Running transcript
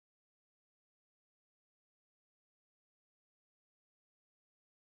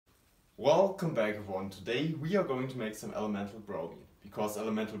Welcome back everyone. Today we are going to make some elemental bromine. Because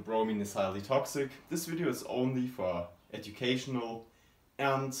elemental bromine is highly toxic, this video is only for educational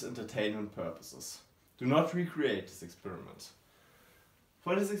and entertainment purposes. Do not recreate this experiment.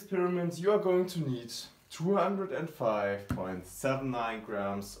 For this experiment you are going to need 205.79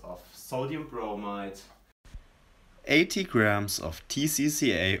 grams of sodium bromide, 80 grams of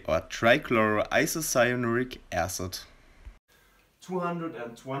TCCA or trichloroisocyanuric acid,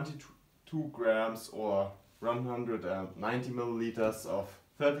 222 grams or 190 milliliters of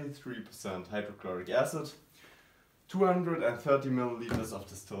 33% hydrochloric acid, 230 milliliters of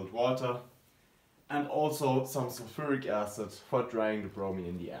distilled water, and also some sulfuric acid for drying the bromine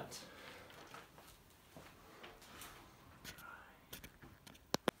in the end.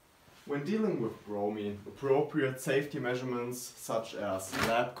 When dealing with bromine, appropriate safety measurements such as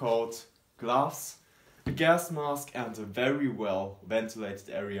lab coat, gloves, a gas mask and a very well ventilated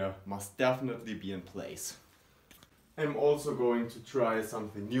area must definitely be in place. I'm also going to try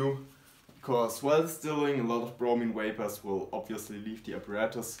something new, because while distilling a lot of bromine vapors will obviously leave the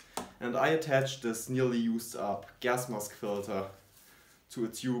apparatus, and I attached this nearly used up gas mask filter to a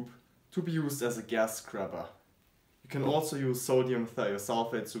tube to be used as a gas scrubber. You can also use sodium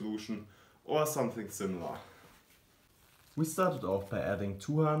thiosulfate solution or something similar. We started off by adding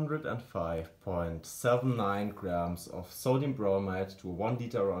 205.79 grams of sodium bromide to a 1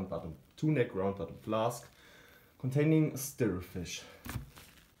 liter round bottom, 2-neck round bottom flask containing stirrerfish.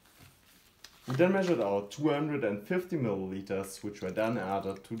 We then measured out 250 milliliters, which were then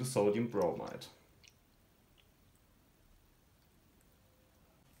added to the sodium bromide.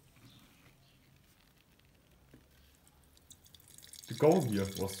 The goal here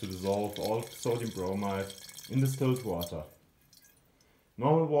was to dissolve all of the sodium bromide in distilled water.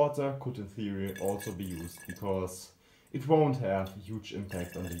 Normal water could in theory also be used because it won't have a huge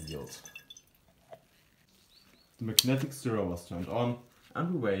impact on the yield. The magnetic stirrer was turned on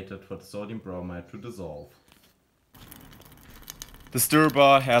and we waited for the sodium bromide to dissolve. The stirrer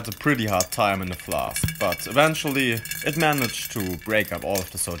bar had a pretty hard time in the flask, but eventually it managed to break up all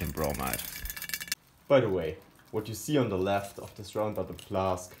of the sodium bromide. By the way, what you see on the left of this round bottom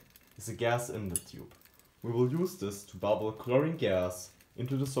flask is a gas inlet tube. We will use this to bubble chlorine gas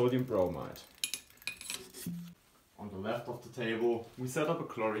into the sodium bromide. On the left of the table we set up a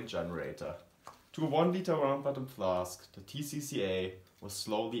chlorine generator. To a 1 liter round bottom flask, the TCCA was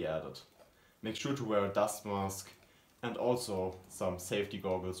slowly added. Make sure to wear a dust mask and also some safety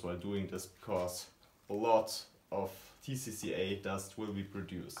goggles while doing this, because a lot of TCCA dust will be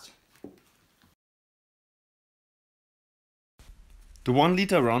produced. The 1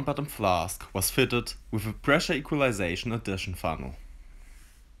 liter round bottom flask was fitted with a pressure equalization addition funnel.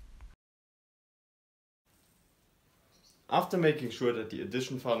 After making sure that the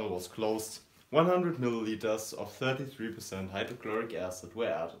addition funnel was closed, 100 milliliters of 33% hydrochloric acid were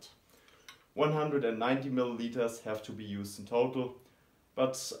added. 190 milliliters have to be used in total,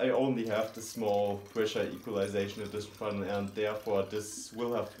 but I only have the small pressure equalization addition funnel and therefore this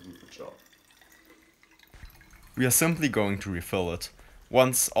will have to do the job. We are simply going to refill it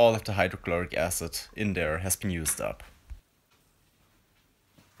once all of the hydrochloric acid in there has been used up.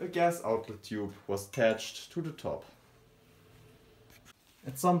 A gas outlet tube was attached to the top.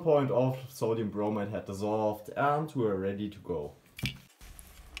 At some point all of the sodium bromide had dissolved and we were ready to go.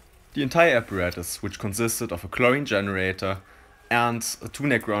 The entire apparatus, which consisted of a chlorine generator and a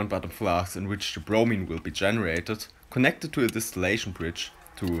 2-neck round bottom flask in which the bromine will be generated, connected to a distillation bridge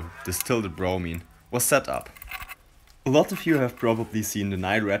to distill the bromine, was set up. A lot of you have probably seen the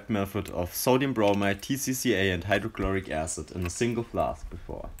NIRAD method of sodium bromide, TCCA and hydrochloric acid in a single flask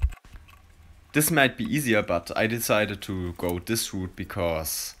before. This might be easier, but I decided to go this route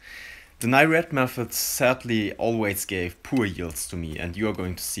because the NIRAD method sadly always gave poor yields to me, and you are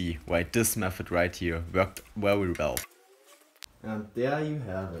going to see why this method right here worked very well. And there you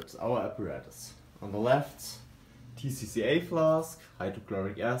have it, our apparatus. On the left, TCCA flask,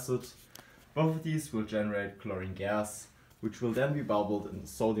 hydrochloric acid. Both of these will generate chlorine gas, which will then be bubbled in the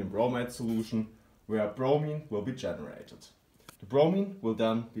sodium bromide solution, where bromine will be generated. The bromine will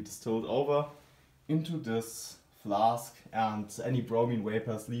then be distilled over into this flask, and any bromine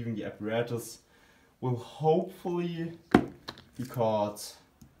vapors leaving the apparatus will hopefully be caught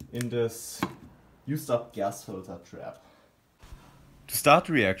in this used up gas filter trap. To start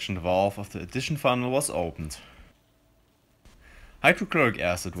the reaction, the valve of the addition funnel was opened. Hydrochloric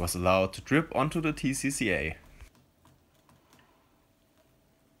acid was allowed to drip onto the TCCA.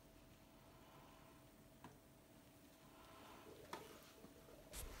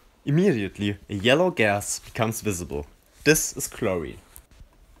 Immediately, a yellow gas becomes visible. This is chlorine.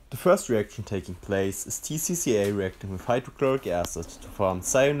 The first reaction taking place is TCCA reacting with hydrochloric acid to form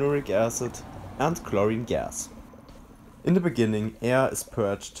cyanuric acid and chlorine gas. In the beginning, air is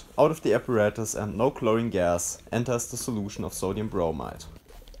purged out of the apparatus and no chlorine gas enters the solution of sodium bromide.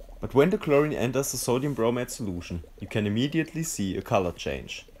 But when the chlorine enters the sodium bromide solution, you can immediately see a color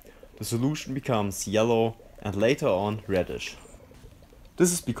change. The solution becomes yellow and later on reddish.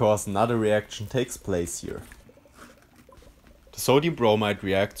 This is because another reaction takes place here. The sodium bromide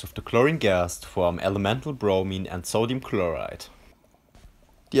reacts with the chlorine gas to form elemental bromine and sodium chloride.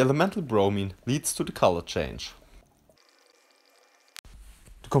 The elemental bromine leads to the color change.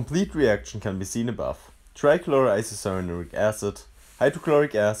 The complete reaction can be seen above. Trichloroisocyanuric acid,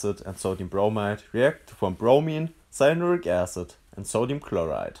 hydrochloric acid and sodium bromide react to form bromine, cyanuric acid and sodium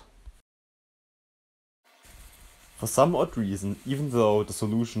chloride. For some odd reason, even though the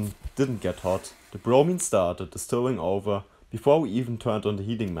solution didn't get hot, the bromine started distilling over before we even turned on the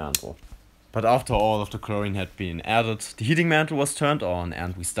heating mantle. But after all of the chlorine had been added, the heating mantle was turned on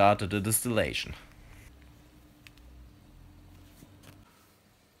and we started the distillation.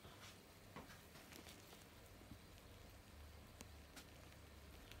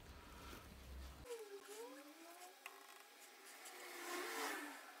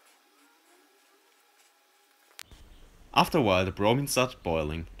 After a while the bromine started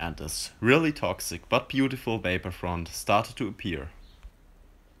boiling and this really toxic but beautiful vapor front started to appear.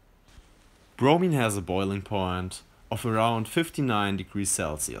 Bromine has a boiling point of around 59 degrees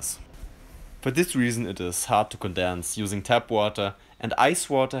Celsius. For this reason it is hard to condense using tap water and ice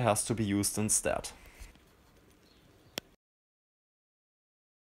water has to be used instead.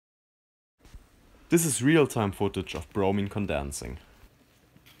 This is real-time footage of bromine condensing.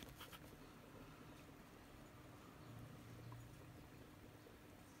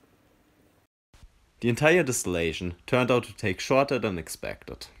 The entire distillation turned out to take shorter than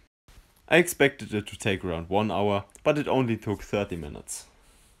expected. I expected it to take around 1 hour, but it only took 30 minutes.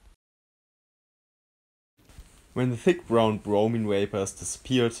 When the thick brown bromine vapors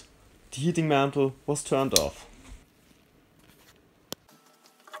disappeared, the heating mantle was turned off.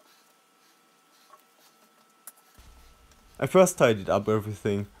 I first tidied up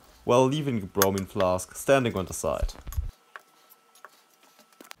everything while leaving the bromine flask standing on the side.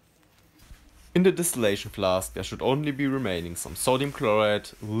 In the distillation flask there should only be remaining some sodium chloride,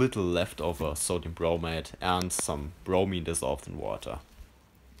 little leftover sodium bromide and some bromine dissolved in water.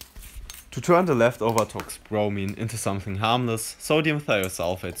 To turn the leftover toxic bromine into something harmless, sodium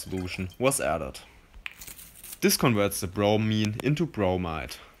thiosulfate solution was added. This converts the bromine into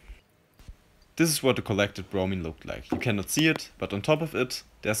bromide. This is what the collected bromine looked like. You cannot see it, but on top of it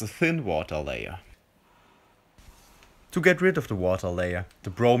there's a thin water layer. To get rid of the water layer, the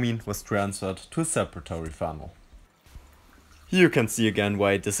bromine was transferred to a separatory funnel. Here you can see again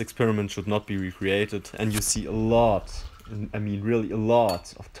why this experiment should not be recreated, and you see a lot, I mean really a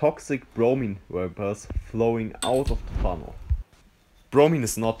lot, of toxic bromine vapors flowing out of the funnel. Bromine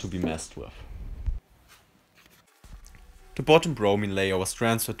is not to be messed with. The bottom bromine layer was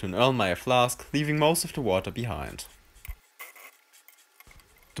transferred to an Erlenmeyer flask, leaving most of the water behind.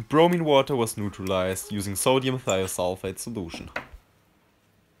 The bromine water was neutralized using sodium thiosulfate solution.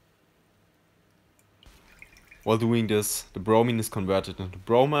 While doing this, the bromine is converted into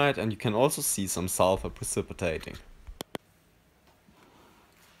bromide and you can also see some sulfur precipitating.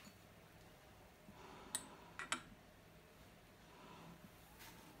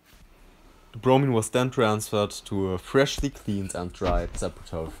 The bromine was then transferred to a freshly cleaned and dried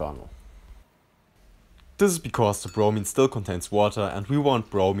separatory funnel. This is because the bromine still contains water and we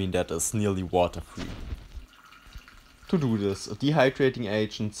want bromine that is nearly water-free. To do this, a dehydrating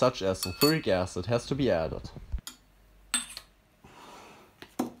agent such as sulfuric acid has to be added.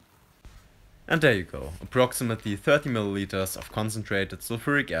 And there you go, approximately 30 milliliters of concentrated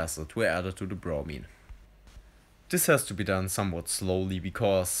sulfuric acid were added to the bromine. This has to be done somewhat slowly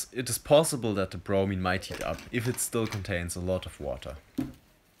because it is possible that the bromine might heat up if it still contains a lot of water.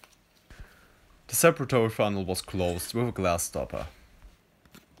 The separatory funnel was closed with a glass stopper.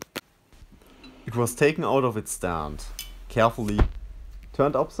 It was taken out of its stand, carefully,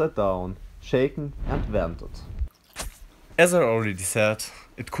 turned upside down, shaken and vented. As I already said,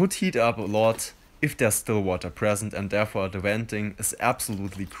 it could heat up a lot if there's still water present and therefore the venting is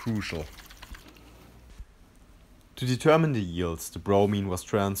absolutely crucial. To determine the yields, the bromine was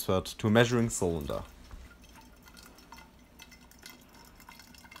transferred to a measuring cylinder.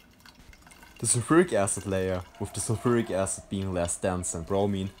 The sulfuric acid layer, with the sulfuric acid being less dense than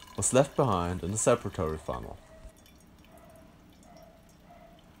bromine, was left behind in the separatory funnel.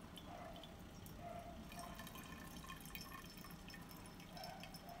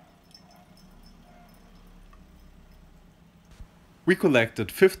 we collected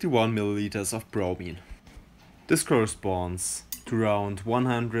 51 milliliters of bromine. This corresponds to around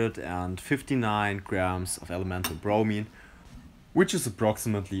 159 grams of elemental bromine, which is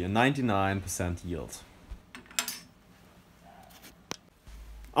approximately a 99% yield.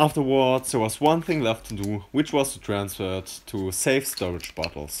 Afterwards, there was one thing left to do, which was to transfer it to safe storage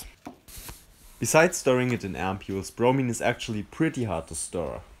bottles. Besides storing it in ampules, bromine is actually pretty hard to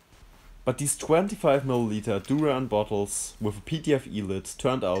store. But these 25 milliliter Duran bottles with a PTFE lid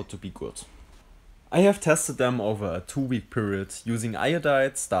turned out to be good. I have tested them over a 2-week period using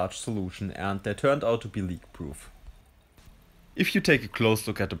iodide starch solution, and they turned out to be leak proof. If you take a close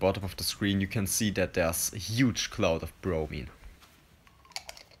look at the bottom of the screen, you can see that there's a huge cloud of bromine.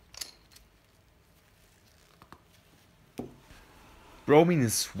 Bromine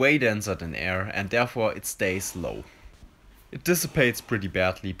is way denser than air and therefore it stays low. It dissipates pretty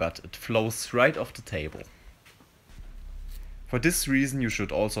badly, but it flows right off the table. For this reason you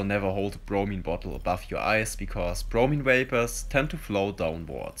should also never hold a bromine bottle above your eyes, because bromine vapors tend to flow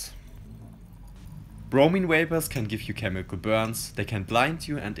downwards. Bromine vapors can give you chemical burns, they can blind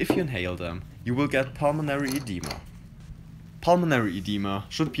you, and if you inhale them, you will get pulmonary edema. Pulmonary edema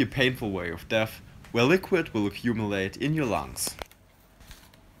should be a painful way of death, where liquid will accumulate in your lungs.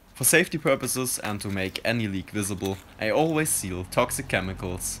 For safety purposes and to make any leak visible, I always seal toxic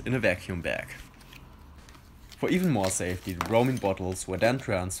chemicals in a vacuum bag. For even more safety, the bromine bottles were then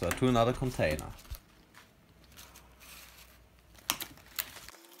transferred to another container.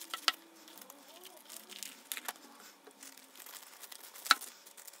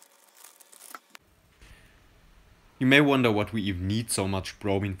 You may wonder what we even need so much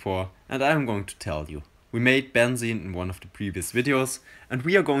bromine for, and I am going to tell you. We made benzene in one of the previous videos, and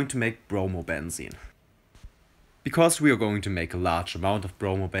we are going to make bromobenzene. Because we are going to make a large amount of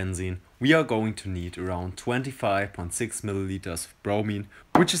bromobenzene, we are going to need around 25.6 milliliters of bromine,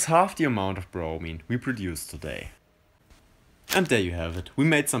 which is half the amount of bromine we produce today. And there you have it, we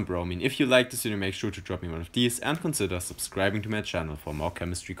made some bromine. If you like this video, make sure to drop me one of these and consider subscribing to my channel for more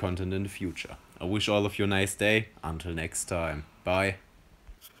chemistry content in the future. I wish all of you a nice day, until next time, bye.